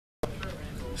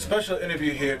Special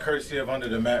interview here, courtesy of Under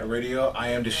the Mat Radio. I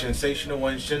am the sensational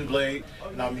one, Shin-Blade,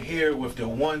 and I'm here with the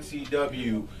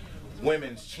 1CW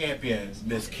Women's Champion,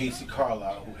 Miss Kacee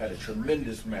Carlisle, who had a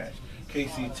tremendous match.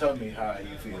 Kacee, tell me how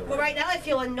you feel. Well, right now I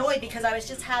feel annoyed because I was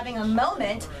just having a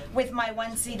moment with my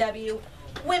 1CW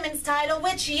Women's title,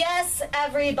 which, yes,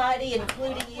 everybody,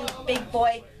 including you, big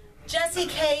boy, Jessie,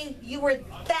 Kaye, you were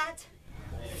that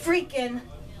freaking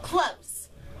close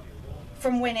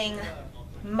from winning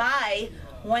my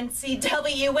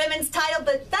 1CW Women's title,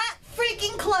 but that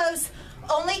freaking close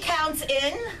only counts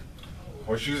in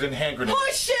horseshoes and hand grenades.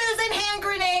 Horseshoes and hand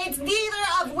grenades, neither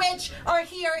of which are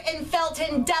here in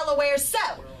Felton, Delaware. So,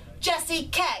 Jessie,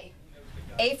 Kaye,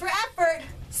 A for effort,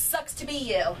 sucks to be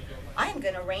you. I'm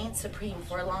gonna reign supreme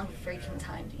for a long freaking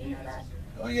time. Do you know that?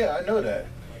 Oh yeah, I know that.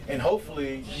 And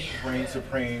hopefully you reign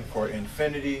supreme for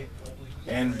infinity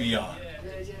and beyond.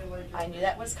 I knew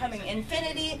that was coming.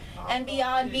 Infinity and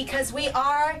beyond, because we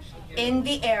are in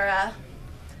the era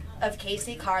of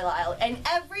Kacee Carlisle. And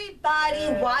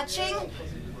everybody watching,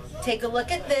 take a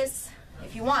look at this.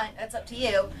 If you want, that's up to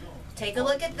you. Take a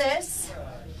look at this,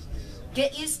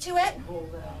 get used to it,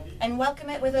 and welcome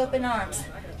it with open arms.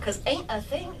 Because ain't a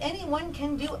thing anyone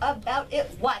can do about it.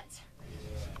 What?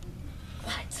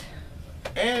 What?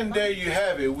 And there you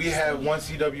have it. We have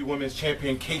 1CW Women's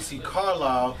Champion Kacee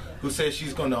Carlisle, who says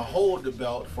she's going to hold the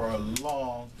belt for a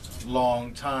long,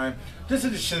 long time. This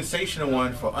is the sensational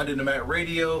one for Under the Mat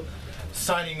Radio.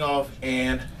 Signing off,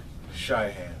 and shy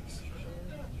hand.